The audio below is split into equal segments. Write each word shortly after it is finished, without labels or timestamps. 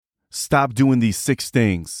Stop doing these 6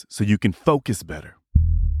 things so you can focus better.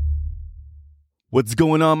 What's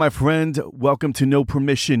going on, my friend? Welcome to No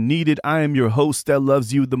Permission Needed. I am your host that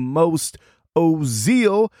loves you the most,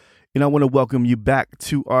 Ozeal, and I want to welcome you back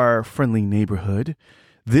to our friendly neighborhood.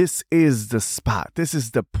 This is the spot. This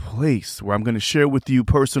is the place where I'm going to share with you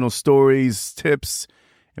personal stories, tips,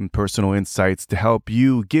 and personal insights to help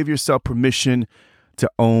you give yourself permission to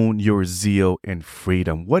own your zeal and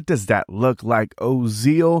freedom. What does that look like,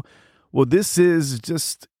 Ozeal? Well, this is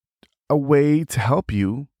just a way to help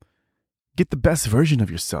you get the best version of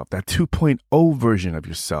yourself, that 2.0 version of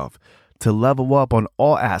yourself, to level up on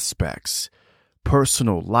all aspects,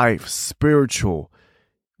 personal, life, spiritual.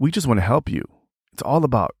 We just want to help you. It's all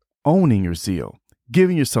about owning your zeal,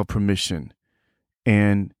 giving yourself permission,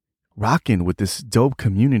 and rocking with this dope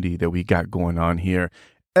community that we got going on here.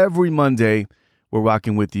 Every Monday, we're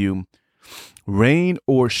rocking with you, rain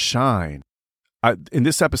or shine. In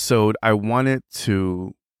this episode, I wanted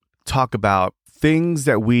to talk about things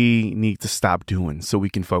that we need to stop doing so we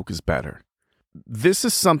can focus better. This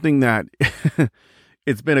is something that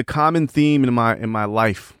it's been a common theme in my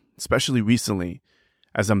life, especially recently,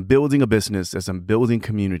 as I'm building a business, as I'm building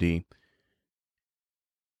community,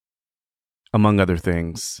 among other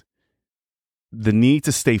things. The need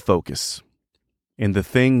to stay focused and the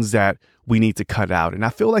things that we need to cut out. And I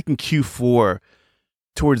feel like in Q4,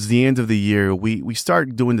 towards the end of the year, we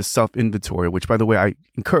start doing the self-inventory, which, by the way, I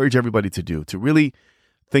encourage everybody to do, to really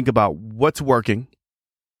think about what's working,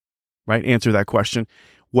 right? Answer that question.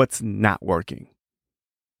 What's not working?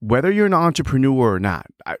 Whether you're an entrepreneur or not,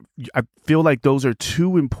 I feel like those are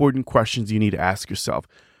 2 important questions you need to ask yourself.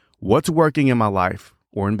 What's working in my life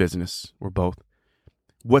or in business or both?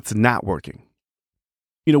 What's not working?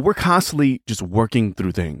 You know, we're constantly just working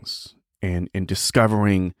through things and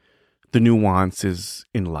discovering the nuances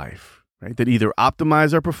in life, right? That either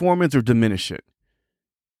optimize our performance or diminish it.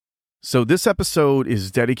 So this episode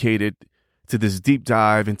is dedicated to this deep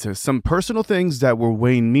dive into some personal things that were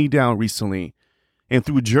weighing me down recently. And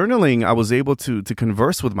through journaling, I was able to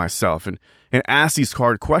converse with myself and ask these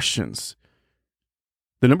hard questions.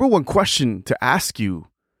 The number one question to ask you,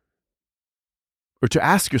 or to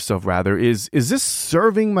ask yourself rather, is this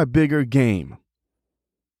serving my bigger game?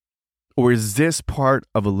 Or is this part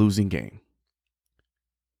of a losing game?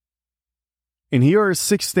 And here are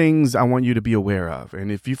 6 things I want you to be aware of.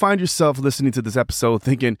 And if you find yourself listening to this episode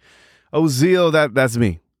thinking, oh, Zeal, that's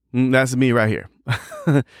me. That's me right here.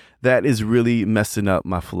 That is really messing up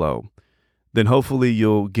my flow. Then hopefully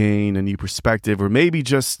you'll gain a new perspective, or maybe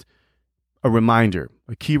just a reminder,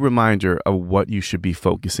 a key reminder of what you should be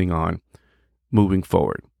focusing on moving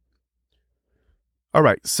forward. All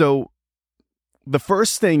right, so the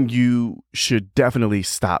first thing you should definitely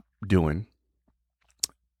stop doing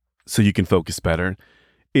so you can focus better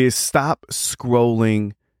is stop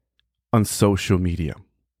scrolling on social media.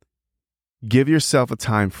 Give yourself a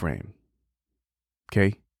time frame.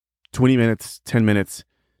 Okay? 20 minutes, 10 minutes.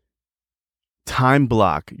 Time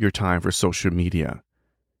block your time for social media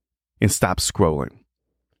and stop scrolling.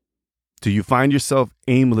 Do you find yourself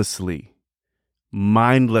aimlessly,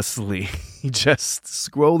 mindlessly just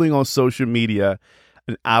scrolling on social media?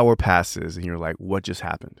 An hour passes and you're like, what just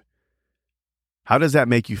happened? How does that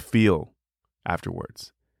make you feel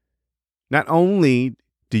afterwards? Not only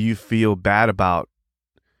do you feel bad about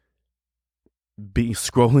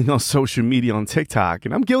scrolling on social media on TikTok,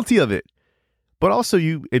 and I'm guilty of it, but also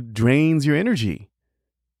it drains your energy.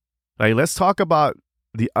 Like, let's talk about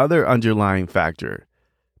the other underlying factor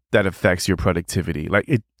that affects your productivity. Like,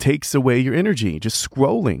 it takes away your energy, just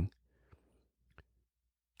scrolling.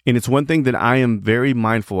 And it's one thing that I am very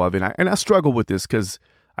mindful of, and I struggle with this because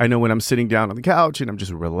I know when I'm sitting down on the couch and I'm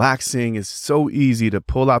just relaxing, it's so easy to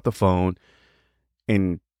pull out the phone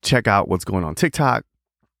and check out what's going on TikTok,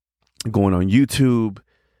 going on YouTube,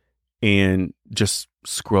 and just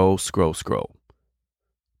scroll.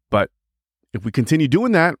 But if we continue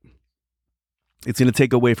doing that, it's going to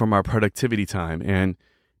take away from our productivity time and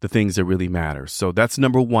the things that really matter. So that's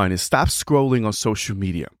number 1, is stop scrolling on social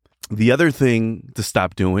media. The other thing to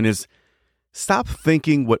stop doing is stop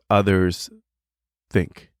thinking what others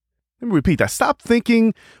think. Let me repeat that. Stop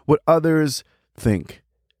thinking what others think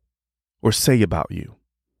or say about you.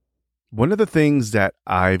 One of the things that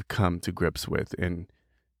I've come to grips with, and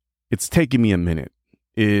it's taken me a minute,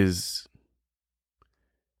 is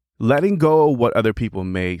letting go of what other people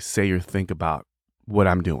may say or think about what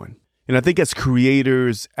I'm doing. And I think as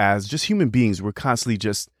creators, as just human beings, we're constantly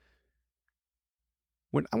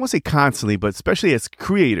I won't say constantly, but especially as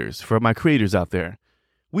creators, for my creators out there,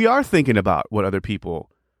 we are thinking about what other people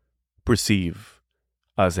perceive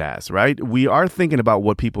us as, right? We are thinking about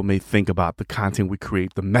what people may think about the content we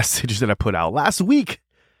create, the message that I put out last week,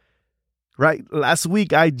 right? Last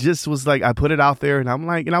week, I just was like, I put it out there and I'm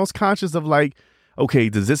like, and I was conscious of like, okay,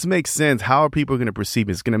 does this make sense? How are people going to perceive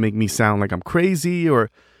it? It's going to make me sound like I'm crazy or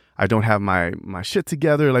I don't have my shit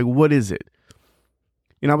together. Like, what is it?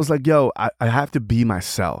 And I was like, yo, I have to be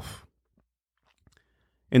myself.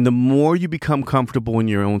 And the more you become comfortable in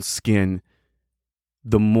your own skin,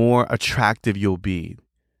 the more attractive you'll be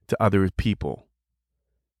to other people.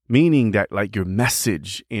 Meaning that like your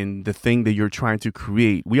message and the thing that you're trying to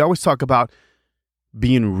create. We always talk about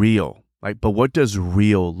being real. Like, but what does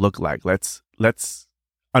real look like? Let's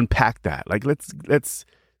unpack that. Like, let's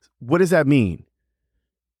what does that mean?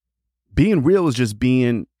 Being real is just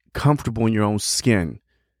being comfortable in your own skin,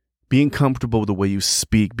 being comfortable with the way you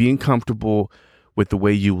speak, being comfortable with the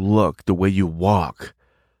way you look, the way you walk,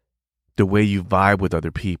 the way you vibe with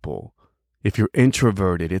other people. If you're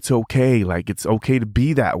introverted, it's okay. Like, it's okay to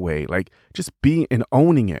be that way. Like, just be and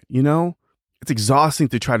owning it, you know? It's exhausting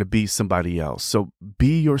to try to be somebody else. So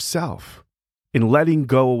be yourself and letting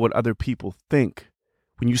go of what other people think.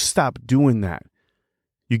 When you stop doing that,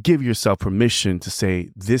 you give yourself permission to say,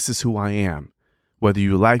 this is who I am. Whether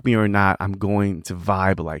you like me or not, I'm going to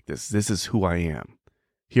vibe like this. This is who I am.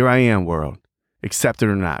 Here I am, world. Accept it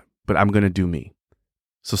or not, but I'm going to do me.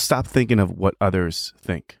 So stop thinking of what others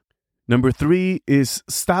think. Number 3 is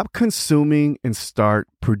stop consuming and start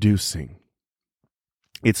producing.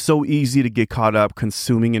 It's so easy to get caught up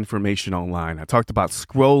consuming information online. I talked about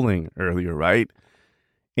scrolling earlier, right?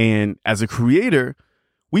 And as a creator,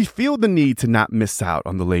 we feel the need to not miss out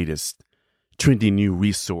on the latest trendy new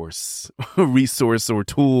resource or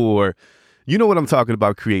tool, or you know what I'm talking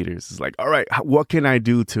about, creators. It's like, all right, what can I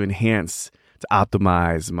do to enhance, to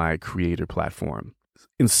optimize my creator platform?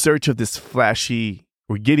 In search of this flashy,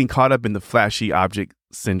 we're getting caught up in the flashy object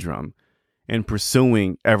syndrome and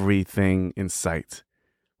pursuing everything in sight.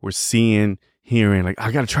 We're seeing, hearing, like,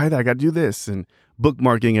 I got to try that. I got to do this, and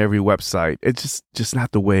bookmarking every website. It's just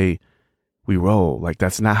not the way we roll. Like,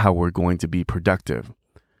 that's not how we're going to be productive.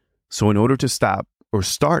 So in order to stop or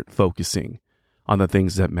start focusing on the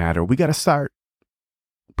things that matter, we got to start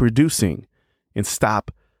producing and stop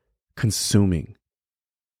consuming.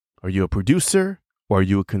 Are you a producer or are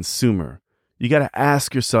you a consumer? You got to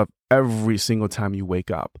ask yourself every single time you wake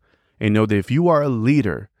up and know that if you are a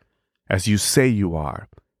leader, as you say you are,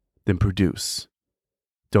 then produce.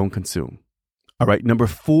 Don't consume. All right. Number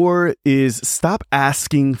 4 is stop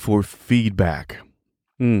asking for feedback.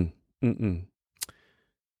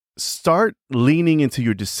 Start leaning into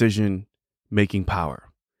your decision-making power.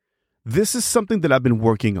 This is something that I've been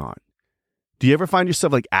working on. Do you ever find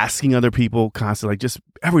yourself like asking other people constantly, like just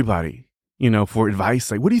everybody, for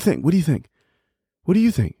advice? Like, what do you think? What do you think? What do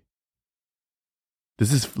you think?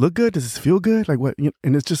 Does this look good? Does this feel good? Like what?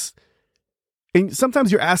 And it's just, and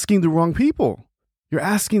sometimes you're asking the wrong people. You're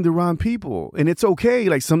asking the wrong people. And it's okay.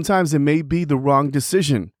 Like sometimes it may be the wrong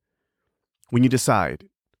decision when you decide.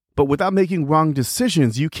 But without making wrong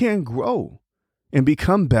decisions, you can grow and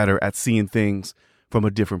become better at seeing things from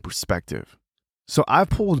a different perspective. So I've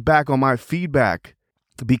pulled back on my feedback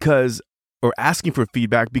or asking for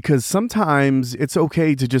feedback because sometimes it's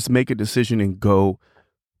okay to just make a decision and go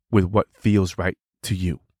with what feels right to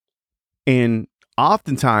you. And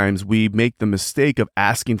oftentimes we make the mistake of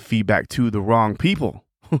asking feedback to the wrong people.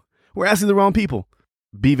 We're asking the wrong people.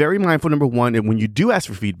 Be very mindful, number 1, and when you do ask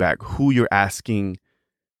for feedback, who you're asking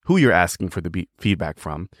for the feedback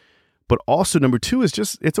from. But also number 2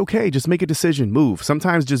 is it's okay. Just make a decision, move.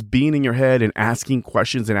 Sometimes just being in your head and asking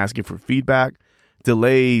questions and asking for feedback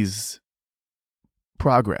delays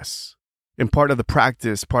progress. And part of the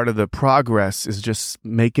practice, part of the progress is just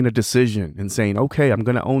making a decision and saying, okay, I'm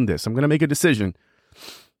going to own this. I'm going to make a decision.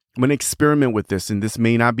 I'm going to experiment with this, and this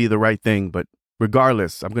may not be the right thing, but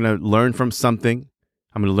regardless, I'm going to learn from something.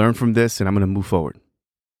 I'm going to learn from this, and I'm going to move forward.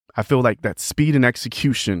 I feel like that speed and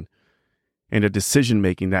execution and the decision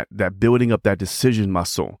making, that building up that decision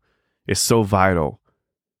muscle is so vital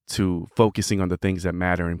to focusing on the things that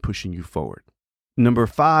matter and pushing you forward. Number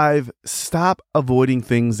 5, stop avoiding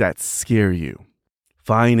things that scare you.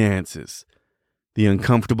 Finances, the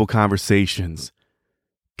uncomfortable conversations,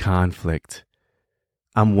 conflict.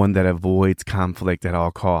 I'm one that avoids conflict at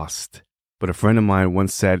all costs. But a friend of mine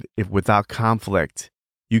once said, if without conflict,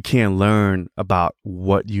 you can't learn about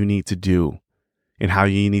what you need to do and how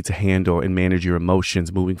you need to handle and manage your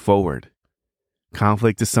emotions moving forward.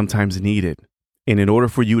 Conflict is sometimes needed. And in order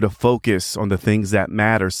for you to focus on the things that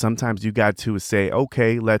matter, sometimes you got to say,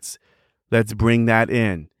 okay, let's bring that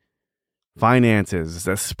in. finances,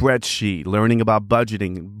 a spreadsheet, learning about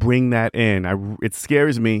budgeting, bring that in. It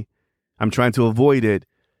scares me. I'm trying to avoid it,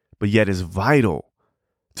 but yet it's vital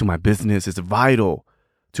to my business. It's vital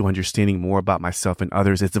to understanding more about myself and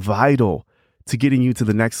others. It's vital to getting you to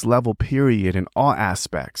the next level, period, in all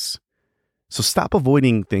aspects. So stop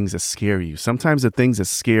avoiding things that scare you. Sometimes the things that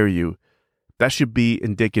scare you, that should be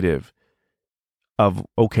indicative of,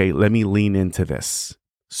 okay, let me lean into this.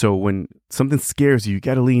 So when something scares you, you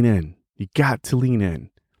got to lean in. You got to lean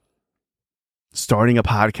in. Starting a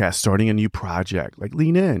podcast, starting a new project, like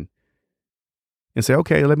lean in and say,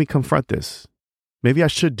 okay, let me confront this. Maybe I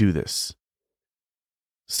should do this.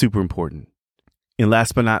 Super important. And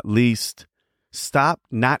last but not least, stop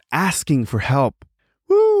not asking for help.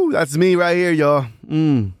 Woo, that's me right here, y'all.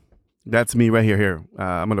 That's me right here.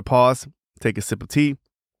 I'm going to pause, take a sip of tea.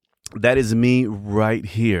 That is me right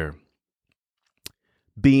here.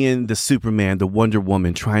 Being the Superman, the Wonder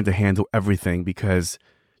Woman, trying to handle everything because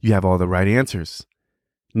you have all the right answers.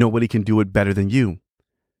 Nobody can do it better than you.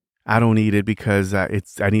 I don't need it because I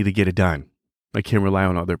need to get it done. I can't rely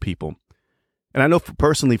on other people. And I know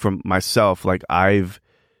personally from myself, like I've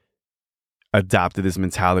adopted this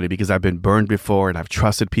mentality because I've been burned before and I've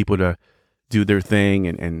trusted people to do their thing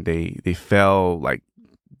and they fell, like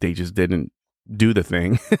they just didn't do the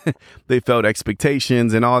thing. They felt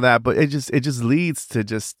expectations and all that, but it just leads to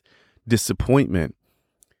just disappointment.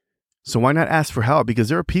 So why not ask for help? Because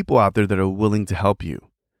there are people out there that are willing to help you.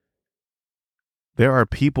 There are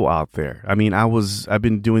people out there. I mean, I've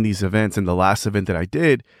been doing these events, and the last event that I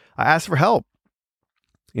did, I asked for help.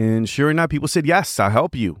 And sure enough, people said, yes, I'll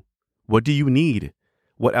help you. What do you need?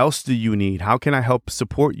 What else do you need? How can I help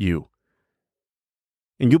support you?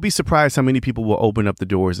 And you'll be surprised how many people will open up the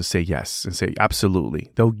doors and say yes and say,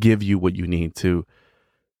 absolutely. They'll give you what you need to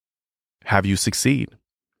have you succeed.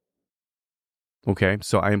 Okay,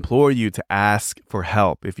 so I implore you to ask for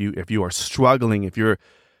help. If you are struggling, if you're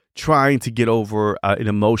trying to get over an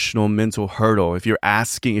emotional, mental hurdle, if you're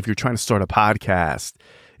trying to start a podcast,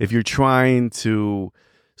 if you're trying to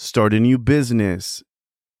start a new business,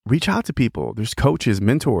 reach out to people. There's coaches,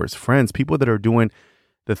 mentors, friends, people that are doing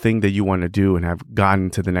the thing that you want to do and have gotten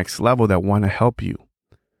to the next level that want to help you.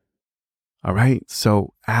 All right.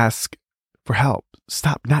 So ask for help.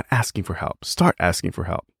 Stop not asking for help. Start asking for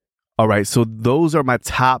help. All right. So those are my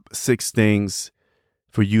top 6 things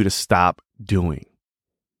for you to stop doing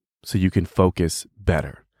so you can focus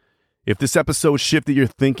better. If this episode shifted your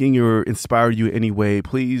thinking or inspired you in any way,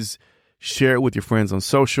 please share it with your friends on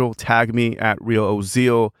social. Tag me at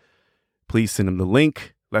RealOzeal. Please send them the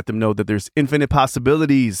link. Let them know that there's infinite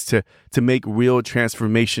possibilities to make real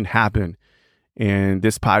transformation happen. And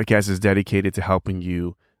this podcast is dedicated to helping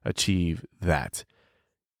you achieve that.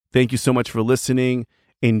 Thank you so much for listening.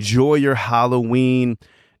 Enjoy your Halloween.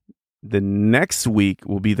 The next week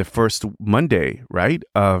will be the first Monday, right,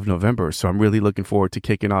 of November. So I'm really looking forward to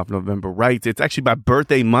kicking off November right. It's actually my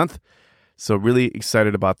birthday month. So really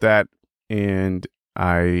excited about that. And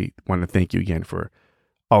I want to thank you again for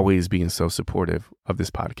always being so supportive of this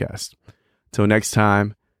podcast. Till next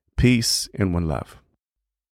time, peace and one love.